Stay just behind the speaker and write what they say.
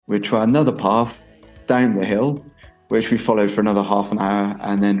we'd try another path down the hill, which we followed for another half an hour,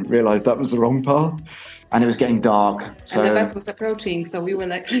 and then realised that was the wrong path. And it was getting dark. So, and the bus was approaching, so we were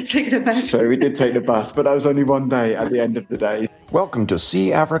like, let's take the bus. So we did take the bus, but that was only one day at the end of the day. Welcome to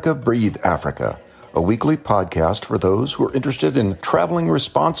See Africa, Breathe Africa, a weekly podcast for those who are interested in traveling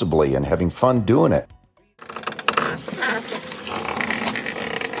responsibly and having fun doing it.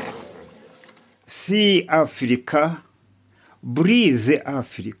 See Africa, Breathe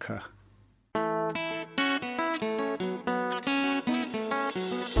Africa.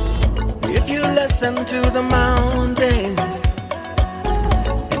 If you listen to the mountains,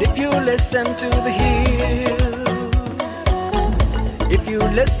 and if you listen to the hills, if you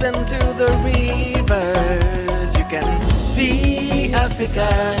listen to the rivers, you can see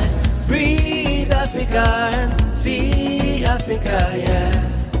Africa, breathe Africa, see Africa, yeah.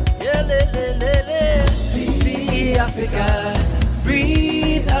 Yeah, le, le, le, le. See Africa,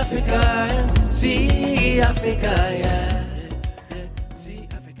 breathe Africa, see Africa, yeah.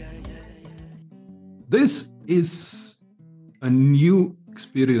 This is a new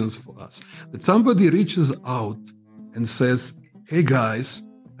experience for us, that somebody reaches out and says, hey guys,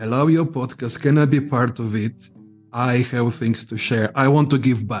 I love your podcast. Can I be part of it? I have things to share. I want to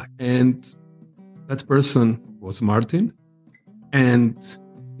give back. And that person was Martin, and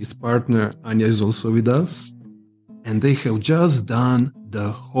his partner Anya is also with us. And they have just done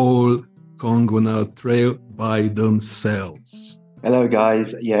the whole Congo Nile Trail by themselves. Hello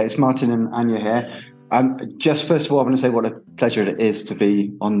guys. Yeah, it's Martin and Anya here. Just first of all, I want to say what a pleasure it is to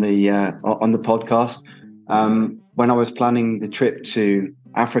be on the podcast. When I was planning the trip to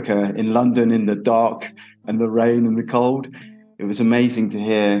Africa in London in the dark and the rain and the cold, it was amazing to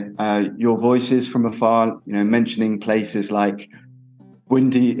hear your voices from afar, mentioning places like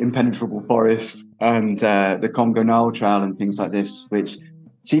windy, impenetrable forest and the Congo Nile Trail and things like this, which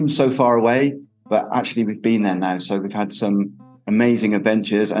seems so far away, but actually we've been there now. So we've had some amazing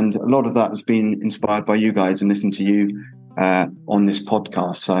adventures, and a lot of that has been inspired by you guys and listening to you on this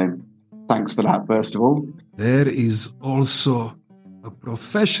podcast. So thanks for that, first of all. There is also a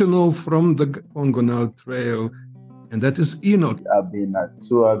professional from the Congo Nile Trail, and that is Enoch. I've been a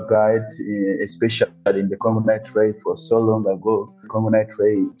tour guide, especially in the Congo Nile Trail for so long ago. Congo Nile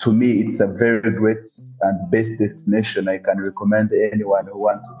Trail, to me, it's a very great and best destination. I can recommend anyone who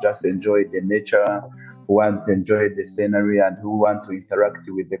wants to just enjoy the nature, who want to enjoy the scenery, and who want to interact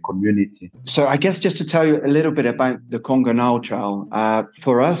with the community. So I guess just to tell you a little bit about the Congo Nile Trail,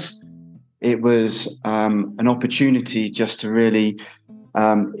 for us, it was an opportunity just to really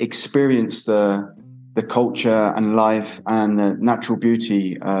experience the culture and life and the natural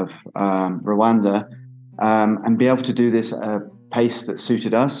beauty of Rwanda, and be able to do this at a pace that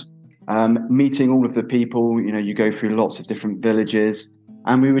suited us. Meeting all of the people, you go through lots of different villages,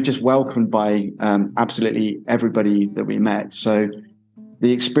 and we were just welcomed by absolutely everybody that we met. So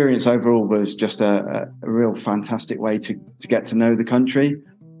the experience overall was just a real fantastic way to get to know the country.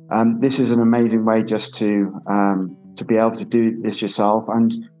 This is an amazing way just to be able to do this yourself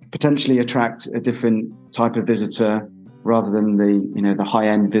and potentially attract a different type of visitor rather than the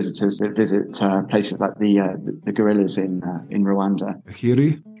high-end visitors that visit places like the gorillas in Rwanda.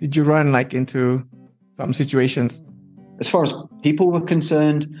 Hiri? Did you run into some situations? As far as people were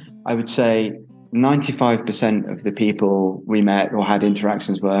concerned, I would say 95% of the people we met or had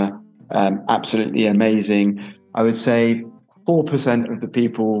interactions were absolutely amazing. I would say 4% of the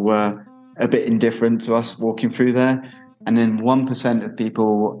people were a bit indifferent to us walking through there. And then 1% of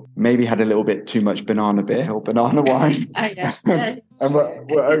people maybe had a little bit too much banana beer or banana wine. Yeah. And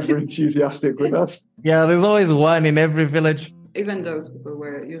were over-enthusiastic with us. Yeah, there's always one in every village. Even those people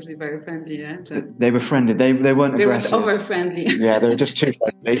were usually very friendly. Yeah? They were friendly. They weren't aggressive. They were over-friendly. Yeah, they were just too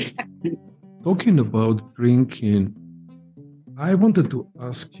friendly. Talking about drinking, I wanted to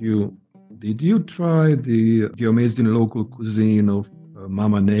ask you, did you try the amazing local cuisine of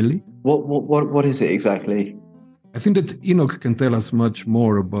Mama Nelly? What is it exactly? I think that Enoch can tell us much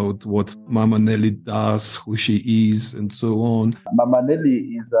more about what Mama Nelly does, who she is, and so on. Mama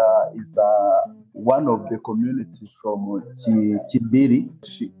Nelly is one of the communities from Chibiri.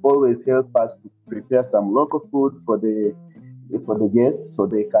 She always helps us to prepare some local food for the guests so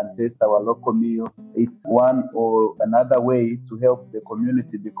they can taste our local meal. It's one or another way to help the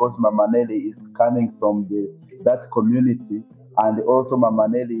community because Mama Nelly is coming from that community. And also Mama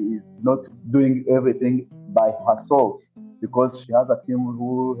Nelly is not doing everything by herself because she has a team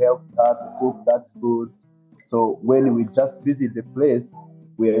who helped her to cook that food. So when we just visit the place,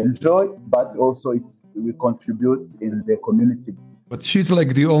 we enjoy, but also we contribute in the community. But she's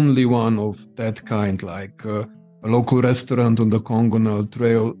like the only one of that kind, like a local restaurant on the Congo Nile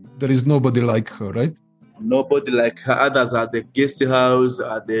Trail. There is nobody like her, right? Nobody like her. Others are the guest house,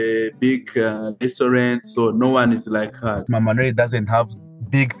 are the big restaurants, so no one is like her. Mama Mary doesn't have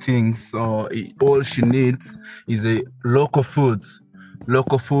big things, so all she needs is a local food,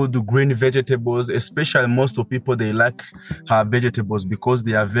 green vegetables. Especially most of people, they like her vegetables because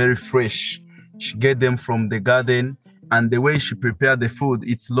they are very fresh. She get them from the garden, and the way she prepare the food,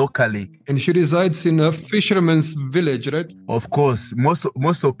 it's locally. And she resides in a fisherman's village, right? Of course,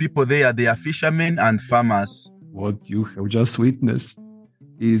 most of people there, they are fishermen and farmers. What you have just witnessed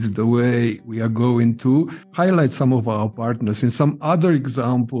is the way we are going to highlight some of our partners. In some other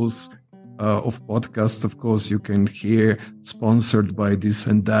examples of podcasts, of course, you can hear sponsored by this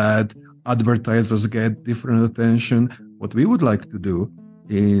and that. Advertisers get different attention. What we would like to do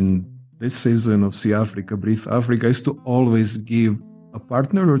in this season of See Africa, Breathe Africa is to always give a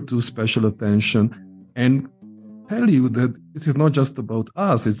partner or two special attention and tell you that this is not just about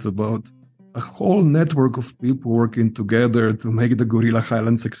us, it's about a whole network of people working together to make the Gorilla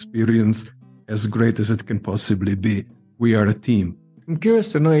Highlands experience as great as it can possibly be. We are a team. I'm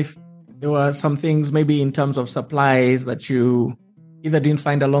curious to know if there were some things maybe in terms of supplies that you either didn't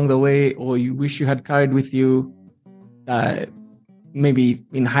find along the way or you wish you had carried with you, maybe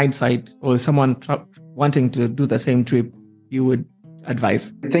in hindsight, or someone wanting to do the same trip, you would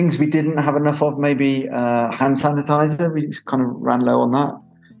advise? Things we didn't have enough of, maybe hand sanitizer. We just kind of ran low on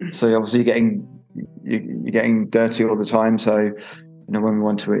that. So obviously you're getting dirty all the time. So when we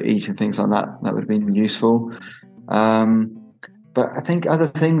want to eat and things like that, that would have been useful. But I think other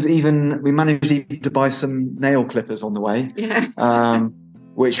things, even we managed to buy some nail clippers on the way,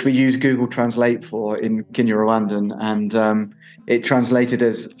 which we use Google Translate for in Kinyarwandan, and it translated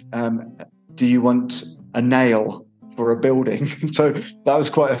as, do you want a nail for a building? So that was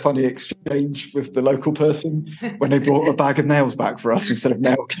quite a funny exchange with the local person when they brought a bag of nails back for us instead of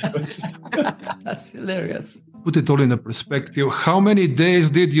nail clippers. That's hilarious. Put it all in a perspective. How many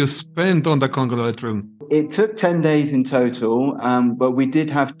days did you spend on the Congo Nile Trail? It took 10 days in total, but we did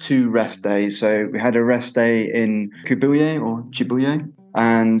have 2 rest days. So we had a rest day in Chibuye,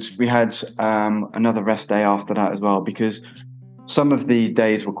 and we had another rest day after that as well, because some of the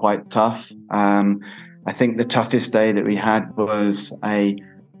days were quite tough. I think the toughest day that we had was a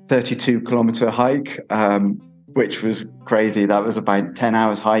 32-kilometer hike, which was crazy. That was about 10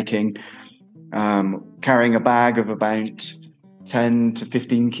 hours hiking, carrying a bag of about 10 to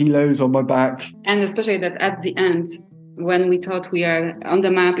 15 kilos on my back. And especially that at the end, when we thought we are on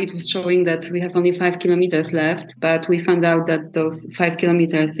the map, it was showing that we have only 5 kilometers left, but we found out that those 5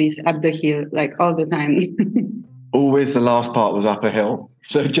 kilometers is up the hill, like all the time. Always the last part was up a hill.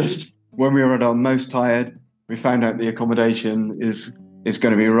 So just when we were at our most tired, we found out the accommodation is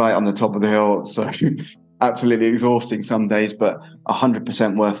going to be right on the top of the hill. So absolutely exhausting some days, but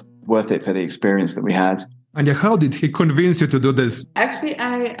 100% worth it for the experience that we had. And how did he convince you to do this? Actually,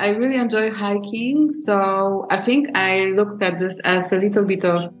 I really enjoy hiking. So I think I looked at this as a little bit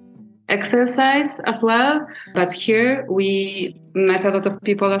of exercise as well. But here we met a lot of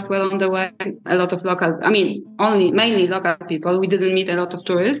people as well on the way, a lot of local, mainly local people. We didn't meet a lot of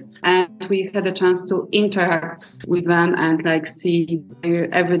tourists, and we had a chance to interact with them and see their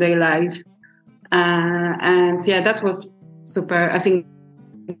everyday life. And yeah, that was super. I think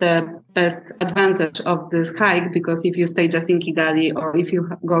the best advantage of this hike, because if you stay just in Kigali or if you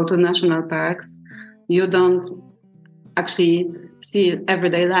go to national parks, you don't actually see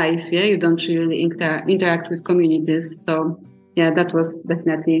everyday life. Yeah, you don't really interact with communities. So yeah, that was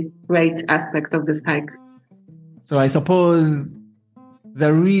definitely a great aspect of this hike. So I suppose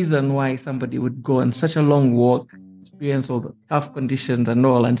the reason why somebody would go on such a long walk, experience all the tough conditions and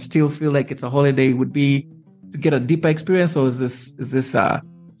all, and still feel like it's a holiday would be to get a deeper experience, or is this a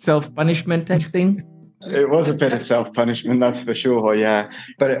self-punishment type thing? It was a bit of self-punishment, that's for sure, yeah.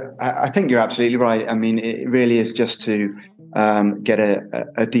 But I think you're absolutely right. I mean, it really is just to get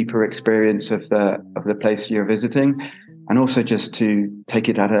a deeper experience of the place you're visiting, and also just to take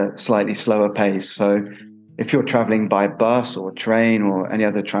it at a slightly slower pace. So if you're traveling by bus or train or any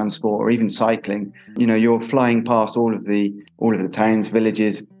other transport, or even cycling, you're flying past all of the towns,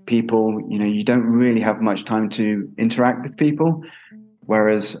 villages, people. You don't really have much time to interact with people.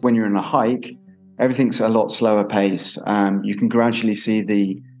 Whereas when you're on a hike, everything's a lot slower pace. You can gradually see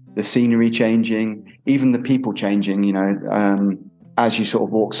the scenery changing, even the people changing, as you sort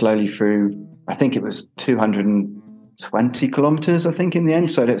of walk slowly through. I think it was 220 kilometers, I think, in the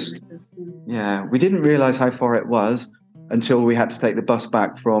end. So we didn't realize how far it was until we had to take the bus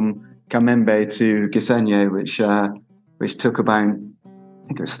back from Kamembe to Gisenyi, which took about, I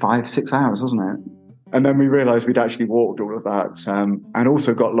think it was 5-6 hours, wasn't it? And then we realized we'd actually walked all of that, and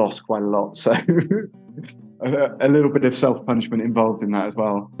also got lost quite a lot. So a little bit of self-punishment involved in that as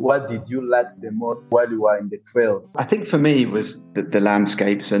well. What did you like the most while you were in the trails? I think for me was the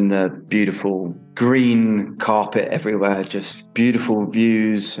landscapes and the beautiful green carpet everywhere, just beautiful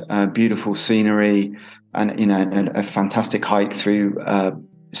views, beautiful scenery, and a fantastic hike through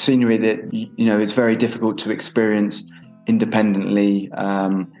scenery that it's very difficult to experience independently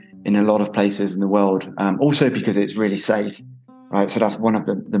in a lot of places in the world. Also because it's really safe, right? So that's one of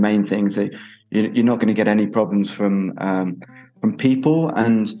the main things. That you're not going to get any problems from people,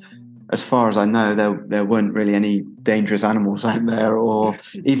 and as far as I know, there weren't really any dangerous animals out there, or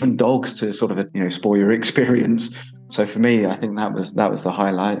even dogs to sort of spoil your experience. So for me, I think that was the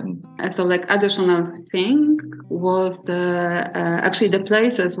highlight. And so, like, additional thing was actually the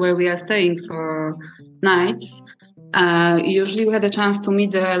places where we are staying for nights. Usually, we had a chance to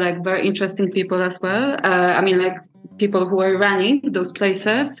meet very interesting people as well. People who were running those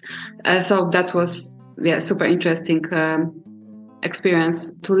places. So that was super interesting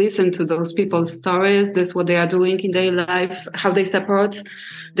experience to listen to those people's stories. This what they are doing in their life, how they support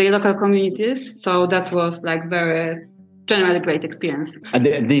their local communities. So that was very generally great experience.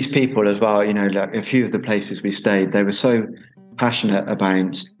 And these people as well, like a few of the places we stayed, they were so passionate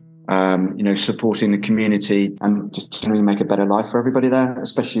about supporting the community and just generally make a better life for everybody there,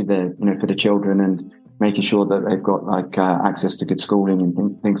 especially for the children, and making sure that they've got access to good schooling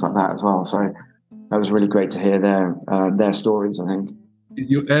and things like that as well. So that was really great to hear their stories, I think. Did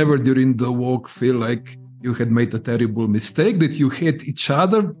you ever during the walk feel like you had made a terrible mistake, that you hit each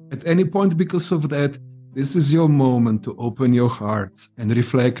other at any point because of that? This is your moment to open your heart and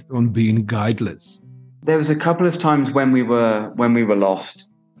reflect on being guideless. There was a couple of times when we were lost.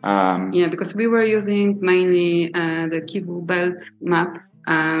 Because we were using mainly the Kivu Belt map,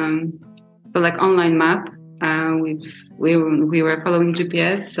 online map. We were following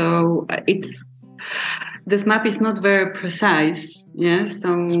GPS, so this map is not very precise. Yeah,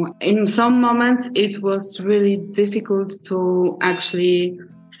 so in some moments it was really difficult to actually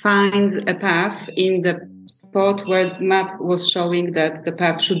find a path in the spot where the map was showing that the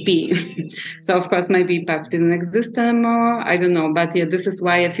path should be. So of course maybe path didn't exist anymore, I don't know, but this is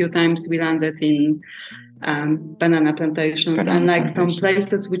why a few times we landed in banana plantations and some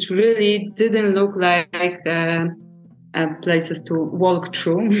places which really didn't look like places to walk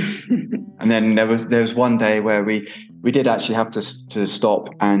through. And then there was one day where we did actually have to stop,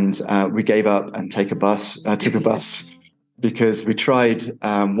 and we gave up and took a bus because we tried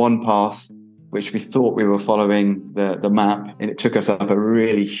one path which we thought we were following the map, and it took us up a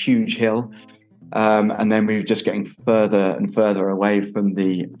really huge hill, and then we were just getting further and further away from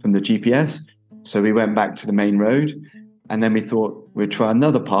the GPS. So we went back to the main road, and then we thought we'd try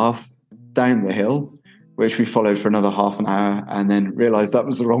another path down the hill, which we followed for another half an hour, and then realized that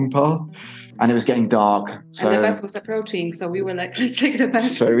was the wrong path, and it was getting dark. So, and the bus was approaching, so we were like, let's take the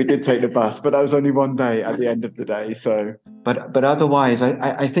bus. So we did take the bus, but that was only one day at the end of the day. So, but otherwise,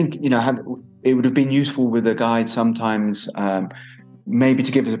 I think, it would have been useful with a guide sometimes, maybe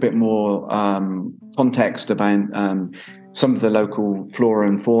to give us a bit more context about some of the local flora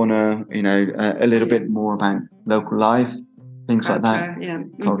and fauna, a little bit more about local life, things culture, like that. Yeah.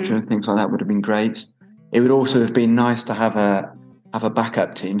 Culture, things like that would have been great. It would also have been nice to have a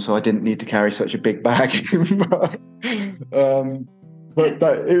backup team, so I didn't need to carry such a big bag. But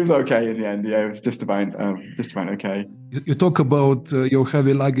it was okay in the end. Yeah, it was just about okay. You talk about your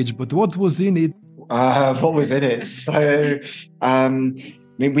heavy luggage, but what was in it? What was in it? So,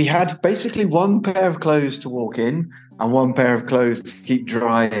 we had basically one pair of clothes to walk in and one pair of clothes to keep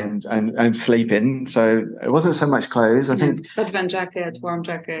dry and sleep in. So it wasn't so much clothes, I think. But van jacket, warm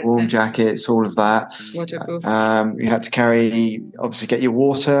jackets, all of that. Waterproof. You had to get your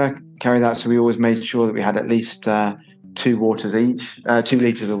water, carry that. So we always made sure that we had at least 2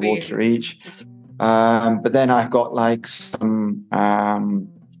 liters of water each. But then I've got some,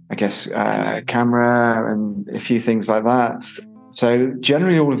 camera and a few things like that. So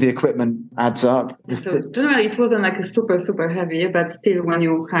generally all of the equipment adds up. So generally it wasn't a super, super heavy, but still when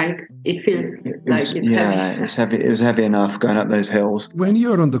you hike, it feels heavy. Yeah, it's heavy. It was heavy enough going up those hills. When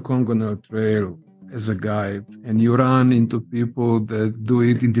you're on the Congo Nile Trail as a guide and you run into people that do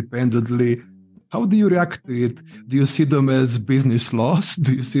it independently, how do you react to it? Do you see them as business loss?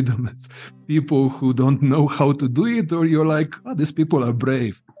 Do you see them as people who don't know how to do it? Or you're like, these people are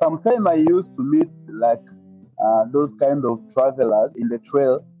brave? Sometimes I used to meet those kind of travelers in the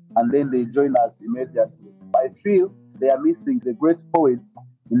trail, and then they join us immediately. I feel they are missing the great poets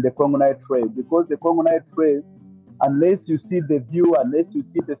in the Congo Nile Trail, because the Congo Nile Trail unless you see the view, unless you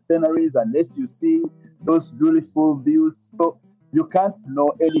see the sceneries, unless you see those beautiful views, so you can't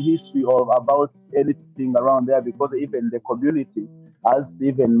know any history or about anything around there, because even the community, as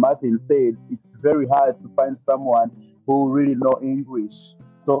even Martin said, it's very hard to find someone who really know English.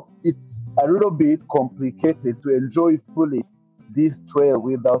 So it's a little bit complicated to enjoy fully this trail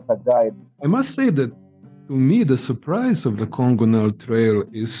without a guide. I must say that to me, the surprise of the Congo Nile Trail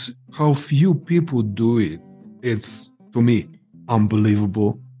is how few people do it. It's, to me,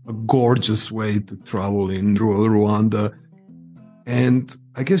 unbelievable, a gorgeous way to travel in rural Rwanda. And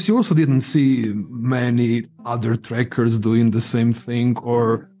I guess you also didn't see many other trekkers doing the same thing,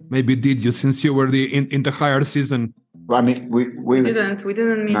 or maybe did you, since you were in the higher season? I mean, we didn't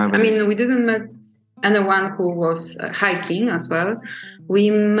meet. No, we didn't meet anyone who was hiking as well. We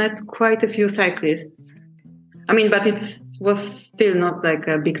met quite a few cyclists. But it was still not like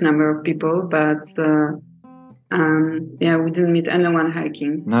a big number of people. But we didn't meet anyone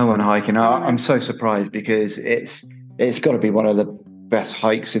hiking. No one hiking. I'm so surprised, because it's got to be one of the best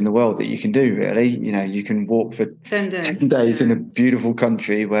hikes in the world that you can do, really. You can walk for 10 days, 10 days in a beautiful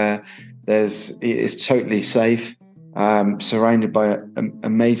country where it's totally safe, surrounded by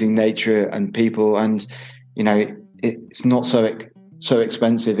amazing nature and people, and it's not so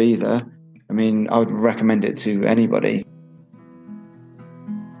expensive either. I would recommend it to anybody.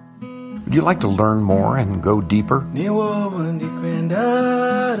 Would you like to learn more and go deeper?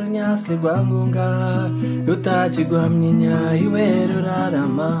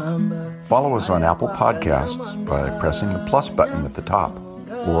 Follow us on Apple Podcasts by pressing the plus button at the top.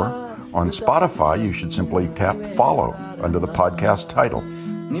 Or on Spotify, you should simply tap follow under the podcast title.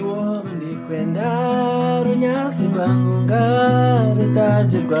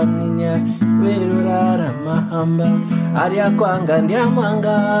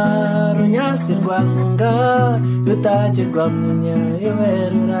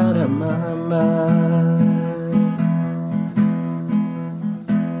 Mahamba.